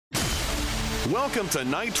Welcome to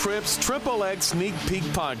Night Trip's Triple X Sneak Peek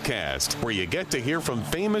Podcast, where you get to hear from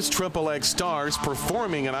famous Triple X stars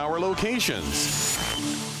performing in our locations.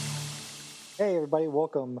 Hey everybody,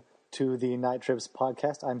 welcome to the Night Trips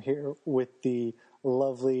podcast. I'm here with the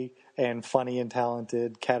lovely and funny and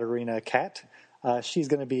talented Katerina Cat. She's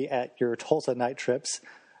going to be at your Tulsa Night Trips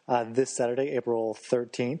this Saturday, April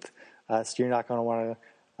 13th. So you're not going to want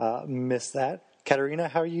to miss that. Katerina,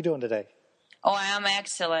 how are you doing today? Oh, I am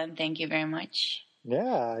excellent. Thank you very much.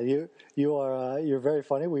 Yeah, you're very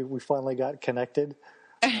funny. We finally got connected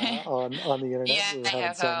on the internet. Yeah, I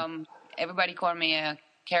have everybody call me a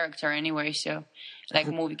character anyway, so like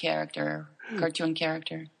a movie character, cartoon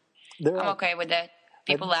character. I'm okay with that.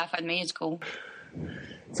 People laugh at me. It's cool.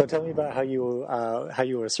 So tell me about how you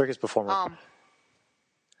were a circus performer.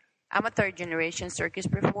 I'm a third-generation circus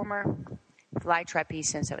performer. Fly trapeze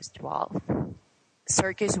since I was 12.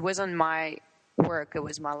 Circus wasn't my work; it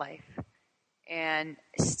was my life. And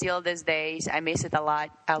still these days, I miss it a lot.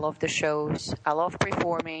 I love the shows. I love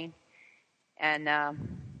performing. And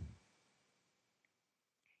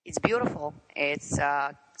it's beautiful. It's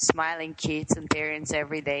smiling kids and parents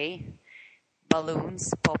every day.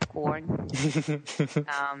 Balloons, popcorn.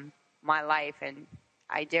 My life. And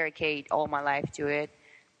I dedicate all my life to it.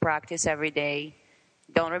 Practice every day.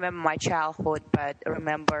 Don't remember my childhood, but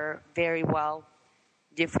remember very well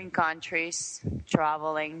different countries,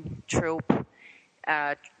 traveling, troupe,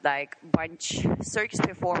 like bunch circus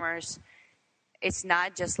performers. It's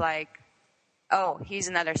not just like, oh, he's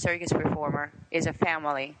another circus performer. It's a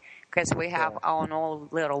family because we have our own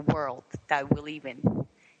little world that we live in,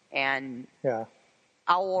 and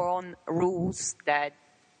our own rules that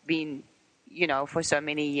been, for so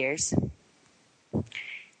many years.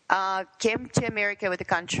 Came to America with a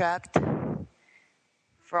contract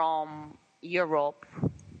from Europe.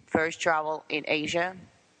 First travel in Asia,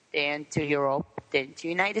 then to Europe, then to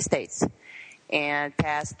United States, and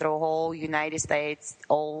passed through whole United States,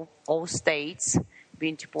 all states,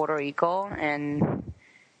 been to Puerto Rico and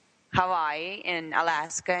Hawaii and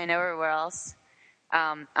Alaska and everywhere else.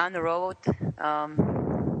 On the road,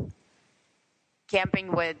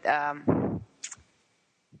 camping with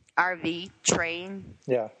RV, train,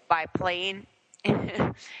 by plane,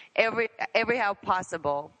 every how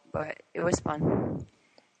possible, but it was fun.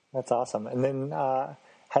 That's awesome. And then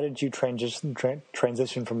how did you transition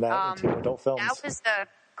from that into adult films? That was a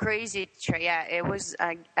crazy, it was,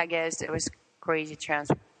 I guess it was crazy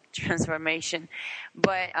transformation.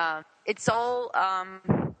 But it's all,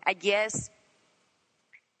 I guess,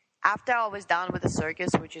 after I was done with the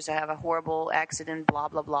circus, which is I have a horrible accident, blah,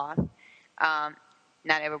 blah, blah.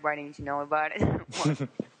 Not everybody needs to know about it.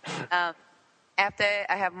 After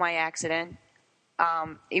I have my accident,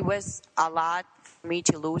 it was a lot for me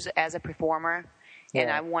to lose as a performer,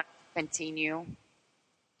 and I want to continue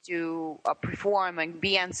to perform and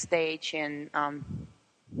be on stage and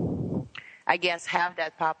I guess have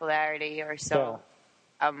that popularity or so.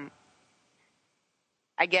 I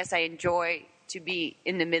guess I enjoy to be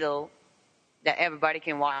in the middle that everybody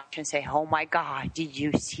can watch and say, oh my God, did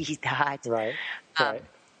you see that? Right.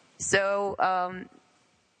 So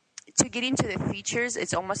to get into the features,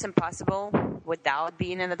 it's almost impossible without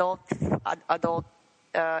being an adult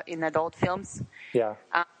in adult films. Yeah.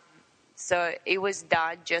 So it was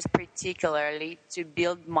done just particularly to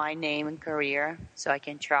build my name and career so I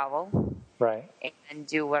can travel. Right. And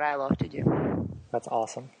do what I love to do. That's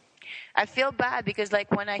awesome. I feel bad because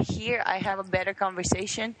like when I hear I have a better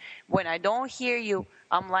conversation. When I don't hear you,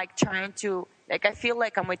 I'm like trying to, like I feel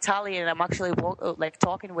like I'm Italian and I'm actually like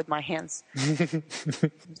talking with my hands.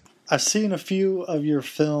 I've seen a few of your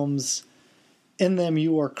films. In them,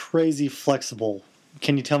 you are crazy flexible.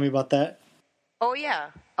 Can you tell me about that? Oh,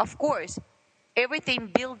 yeah, of course. Everything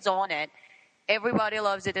builds on it. Everybody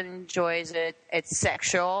loves it and enjoys it. It's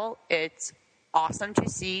sexual. It's awesome to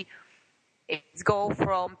see. It's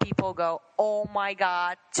people go, oh my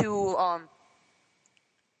God, to,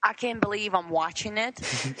 I can't believe I'm watching it.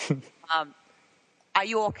 Are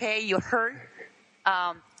you okay? You hurt?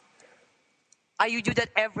 Are you do that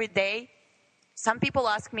every day? Some people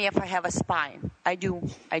ask me if I have a spine. I do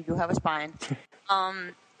have a spine.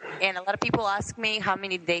 And a lot of people ask me how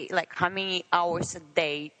many hours a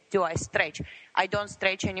day do I stretch. I don't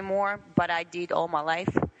stretch anymore, but I did all my life.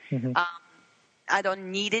 Mm-hmm. I don't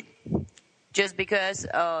need it just because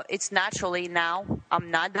it's naturally now. I'm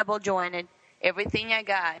not double jointed. Everything I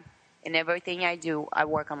got and everything I do, I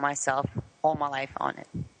work on myself all my life on it.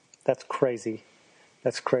 That's crazy.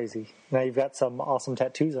 Now you've got some awesome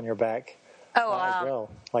tattoos on your back. As well,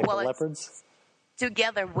 like the leopards?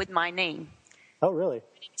 Together with my name. Oh, really?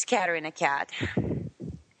 It's Katerina Cat.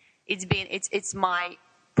 it's my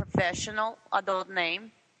professional adult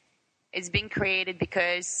name. It's been created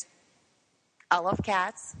because I love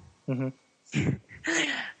cats. Mm-hmm.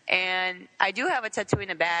 And I do have a tattoo in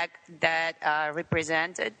the back that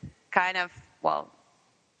represented kind of,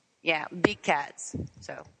 big cats.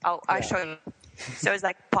 So I'll show you. So it's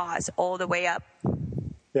like paws all the way up.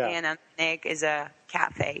 Yeah. And on the neck is a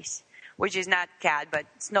cat face, which is not cat, but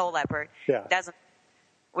snow leopard. Yeah.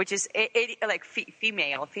 Which is like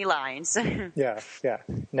female, felines. Yeah.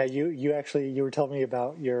 Now you were telling me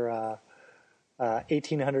about your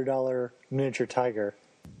 $1,800 miniature tiger.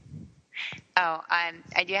 Oh,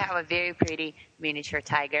 I do have a very pretty miniature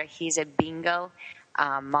tiger. He's a Bengal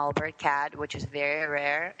Marlboro cat, which is very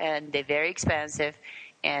rare, and they're very expensive,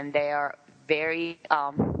 and they are very,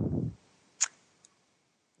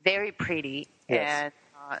 very pretty. Yes. And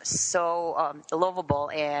so lovable,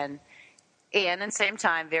 and at the same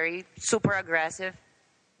time very super aggressive,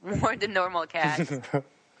 more than normal cats.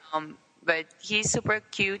 But he's super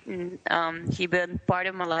cute, and he's been part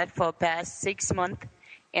of my life for the past 6 months,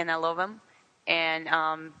 and I love him. And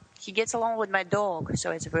he gets along with my dog,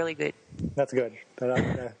 so it's really good. That's good.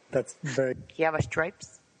 That's very... You have a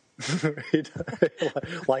stripes?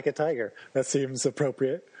 Like a tiger. That seems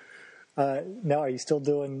appropriate. Now, are you still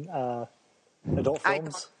doing adult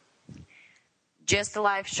films? Just the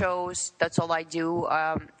live shows. That's all I do.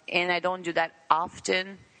 And I don't do that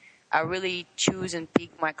often. I really choose and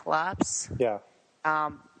pick my clubs. Yeah.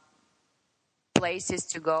 Places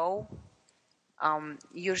to go.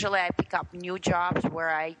 Usually I pick up new jobs where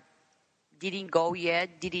I didn't go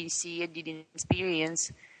yet, didn't see it, didn't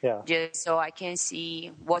experience. Yeah. Just so I can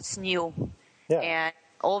see what's new. Yeah. And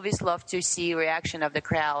always love to see reaction of the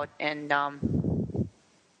crowd. And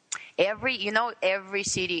every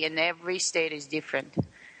city and every state is different.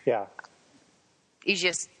 Yeah. It's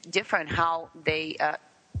just different how they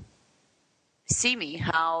see me,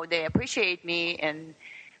 how they appreciate me, and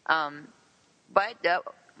but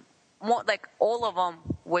more like all of them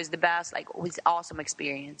was the best. Like, it was awesome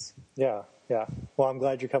experience. Yeah. Well, I'm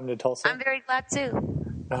glad you're coming to Tulsa. I'm very glad too.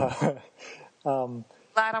 Glad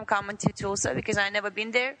I'm coming to Tulsa because I never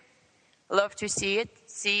been there. Love to see it,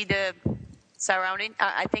 see the surrounding.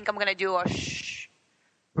 I think I'm gonna do a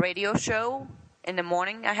radio show in the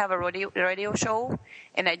morning. I have a radio show,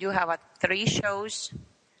 and I do have 3 shows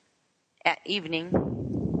at evening.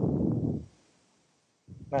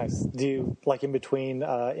 Nice. Do you, like, in between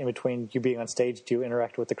you being on stage, do you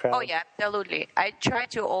interact with the crowd? Oh yeah, absolutely. I try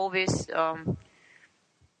to always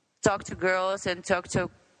talk to girls and talk to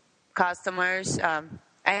customers. I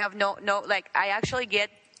have no like, I actually get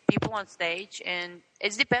people on stage, and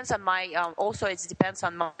it depends on my also it depends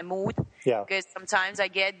on my mood. Yeah. Because sometimes I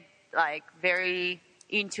get like very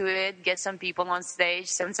into it, get some people on stage.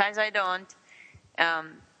 Sometimes I don't.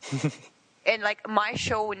 And like, my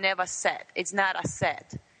show never set. It's not a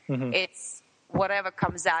set. Mm-hmm. It's whatever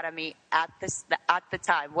comes out of me at the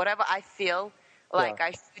time. Whatever I feel like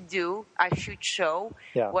I should do, I should show.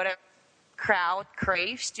 Yeah. Whatever crowd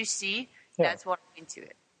craves to see, that's what I'm into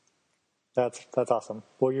it. That's awesome.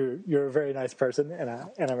 Well, you're a very nice person, and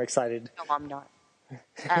I'm excited. No, I'm not.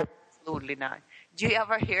 Absolutely not. Do you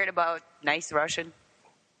ever hear about nice Russian?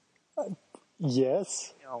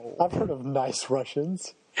 Yes. No. I've heard of nice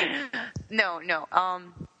Russians. No.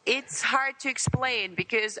 It's hard to explain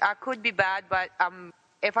because I could be bad, but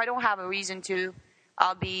if I don't have a reason to,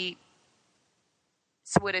 I'll be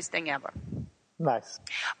sweetest thing ever. Nice.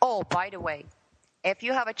 Oh, by the way, if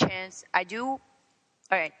you have a chance, all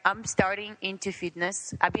right, I'm starting into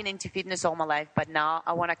fitness. I've been into fitness all my life, but now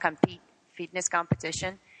I want to compete fitness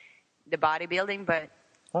competition, the bodybuilding, but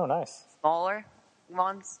oh, nice. Smaller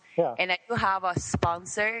ones. Yeah. And I do have a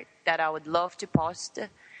sponsor that I would love to post.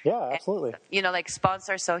 Yeah, absolutely. And, like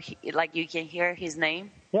sponsor, so like you can hear his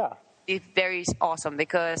name. Yeah. It's very awesome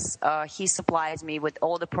because he supplies me with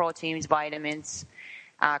all the proteins, vitamins,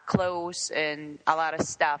 clothes, and a lot of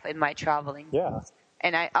stuff in my traveling. Yeah.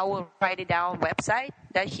 And I will write it down website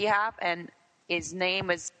that he have, and his name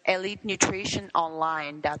is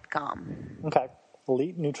EliteNutritionOnline.com. Okay.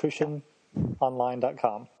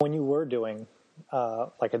 EliteNutritionOnline.com. When you were doing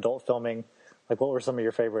like adult filming, like, what were some of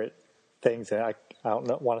your favorite things? And I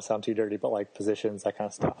don't want to sound too dirty, but like positions, that kind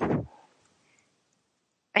of stuff.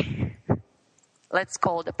 Let's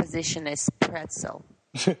call the position as pretzel.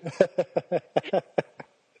 And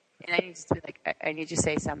I need to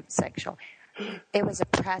say something sexual. It was a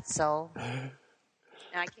pretzel, and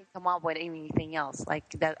I can't come up with anything else. Like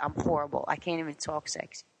that, I'm horrible. I can't even talk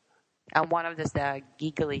sex. I'm one of the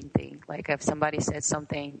giggling thing. Like, if somebody said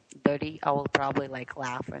something dirty, I will probably like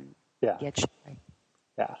laugh and get shy.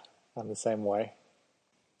 Yeah, I'm the same way.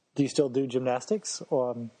 Do you still do gymnastics?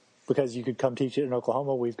 Because you could come teach it in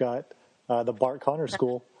Oklahoma. We've got the Bart Conner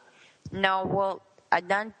School. No, well, I've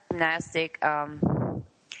done gymnastic.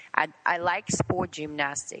 I like sport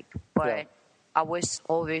gymnastic, but I was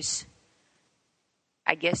always,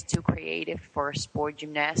 I guess, too creative for sport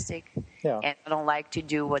gymnastic. Yeah. And I don't like to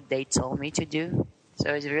do what they told me to do.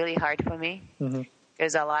 So it's really hard for me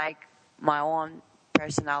because I like my own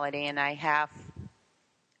personality, and I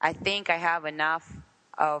think I have enough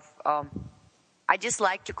of, I just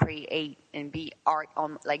like to create and be art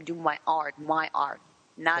do my art,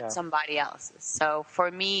 not somebody else's. So for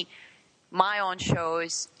me, my own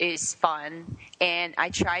shows is fun, and I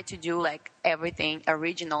try to do like everything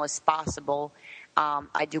original as possible.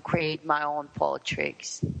 I do create my own pole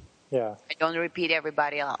tricks. Yeah. I don't repeat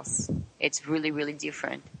everybody else. It's really, really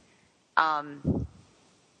different. And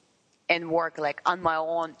work like on my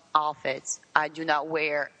own outfits. I do not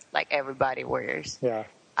wear like everybody wears. Yeah.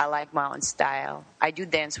 I like my own style. I do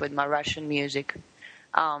dance with my Russian music.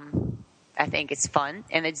 I think it's fun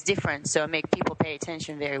and it's different, so I make people pay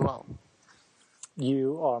attention very well.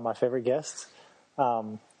 You are my favorite guest.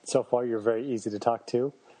 So far, you're very easy to talk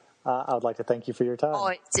to. I would like to thank you for your time. Oh,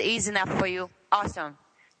 it's easy enough for you. Awesome.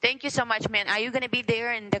 Thank you so much, man. Are you going to be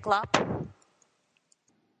there in the club?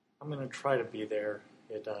 I'm going to try to be there.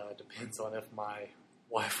 It depends on if my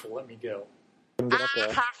wife will let me go. Get up there.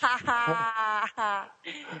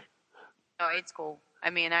 No, it's cool. I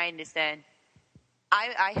mean, I understand.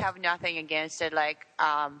 I have nothing against it. Like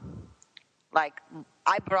I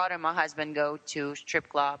brought my husband go to strip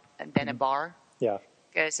club and then a bar. Yeah.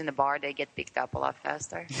 Because in the bar they get picked up a lot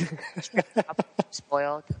faster.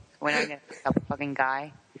 Spoiled. We're not gonna pick up a fucking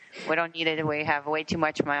guy. We don't need it. We have way too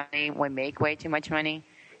much money. We make way too much money.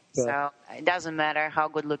 Yeah. So it doesn't matter how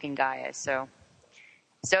good looking guy is. So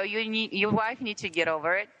your wife needs to get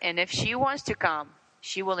over it, and if she wants to come,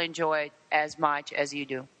 she will enjoy it as much as you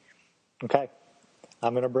do. Okay.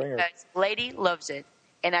 I'm going to bring her. Because lady loves it.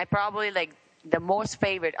 And I probably like the most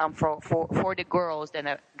favorite for the girls than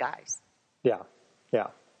the guys. Yeah. Yeah.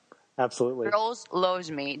 Absolutely. Girls loves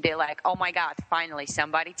me. They're like, oh my God, finally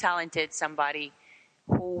somebody talented, somebody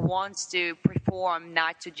who wants to perform,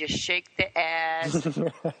 not to just shake the ass,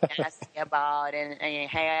 ask about and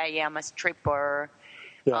hey, I am a stripper.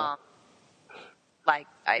 Yeah. Like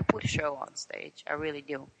I put a show on stage. I really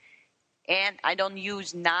do. And I don't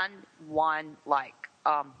use one like,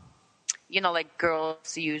 like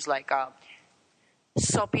girls use like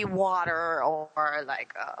soapy water or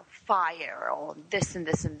like fire or this and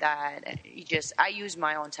this and that. I use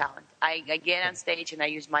my own talent. I get on stage and I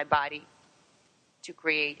use my body to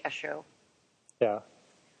create a show. Yeah.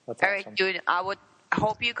 That's all awesome. Right, dude. I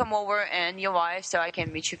hope you come over and your wife so I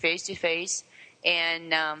can meet you face to face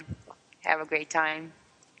and have a great time.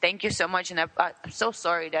 Thank you so much. And I'm so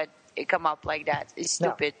sorry that it come up like that. It's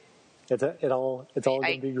stupid. No. It's all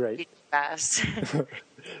going to be great. Fast.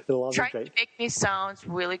 It'll all Try be great. to make me sound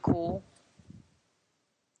really cool.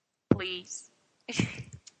 Please.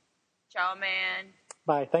 Ciao, man.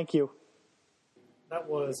 Bye. Thank you. That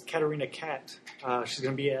was Katarina Kat. She's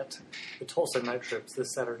going to be at the Tulsa Night Trips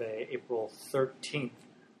this Saturday, April 13th.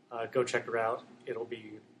 Go check her out. It'll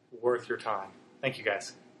be worth your time. Thank you,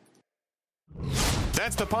 guys.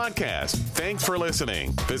 That's the podcast. Thanks for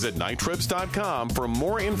listening. Visit nighttrips.com for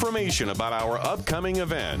more information about our upcoming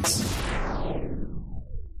events.